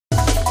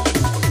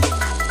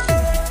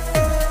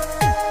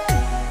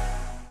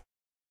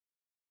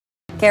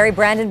Carrie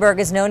Brandenburg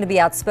is known to be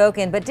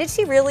outspoken, but did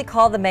she really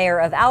call the mayor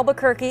of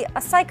Albuquerque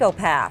a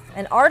psychopath?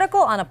 An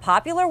article on a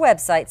popular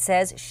website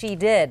says she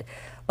did.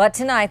 But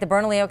tonight, the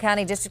Bernalillo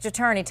County District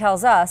Attorney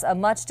tells us a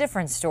much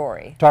different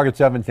story. Target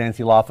 7's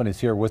Nancy Laughlin is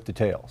here with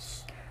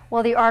details.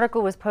 Well, the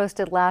article was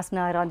posted last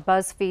night on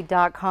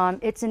Buzzfeed.com.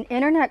 It's an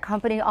internet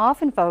company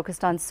often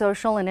focused on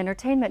social and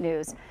entertainment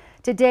news.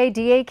 Today,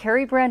 DA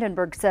Carrie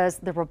Brandenburg says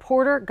the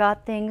reporter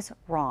got things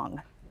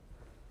wrong.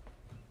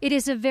 It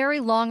is a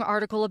very long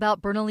article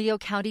about Bernalillo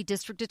County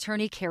District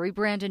Attorney Carrie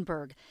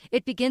Brandenburg.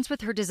 It begins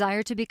with her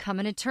desire to become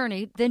an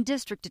attorney, then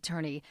district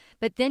attorney,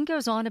 but then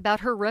goes on about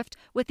her rift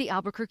with the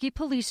Albuquerque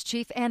police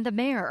chief and the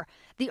mayor.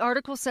 The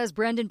article says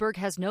Brandenburg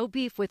has no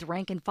beef with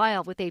rank and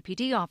file with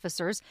APD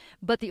officers,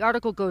 but the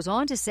article goes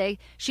on to say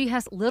she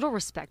has little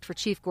respect for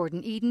Chief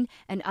Gordon Eden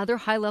and other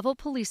high-level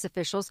police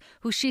officials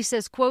who she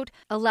says, quote,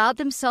 allowed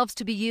themselves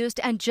to be used,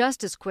 and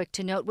just as quick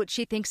to note what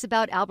she thinks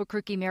about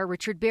Albuquerque Mayor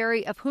Richard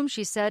Berry, of whom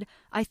she said,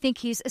 I think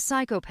he's a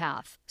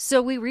psychopath.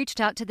 So we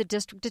reached out to the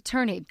district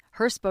attorney.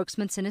 Her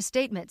spokesman sent a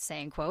statement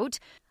saying, quote,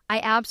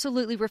 I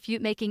absolutely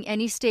refute making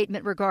any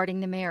statement regarding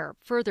the mayor.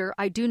 Further,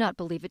 I do not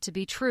believe it to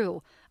be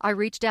true. I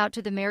reached out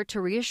to the mayor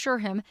to reassure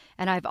him,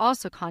 and I've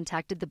also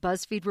contacted the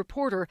Buzzfeed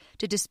reporter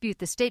to dispute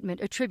the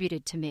statement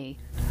attributed to me.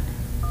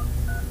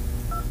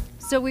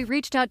 So we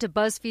reached out to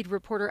Buzzfeed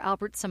reporter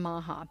Albert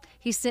Samaha.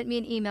 He sent me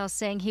an email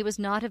saying he was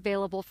not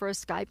available for a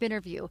Skype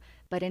interview.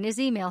 But in his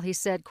email, he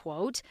said,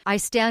 quote, I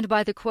stand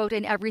by the quote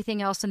and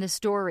everything else in the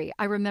story.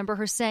 I remember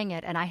her saying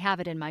it, and I have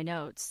it in my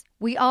notes.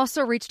 We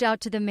also reached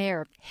out to the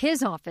mayor.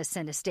 His office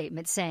sent a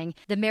statement saying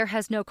the mayor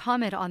has no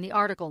comment on the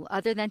article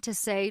other than to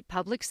say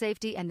public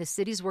safety and the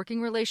city's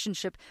working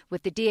relationship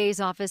with the DA's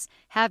office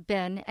have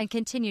been and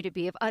continue to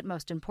be of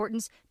utmost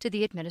importance to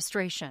the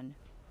administration.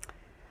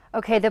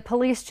 Okay, the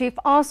police chief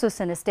also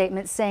sent a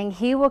statement saying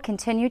he will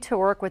continue to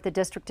work with the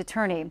district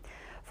attorney.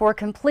 For a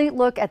complete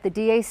look at the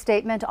DA's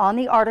statement on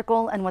the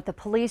article and what the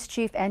police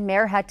chief and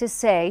mayor had to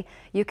say,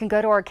 you can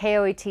go to our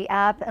KOAT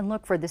app and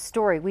look for the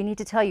story. We need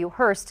to tell you,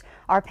 Hearst,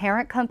 our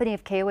parent company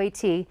of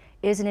KOAT,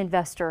 is an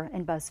investor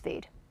in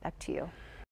Buzzfeed. Back to you.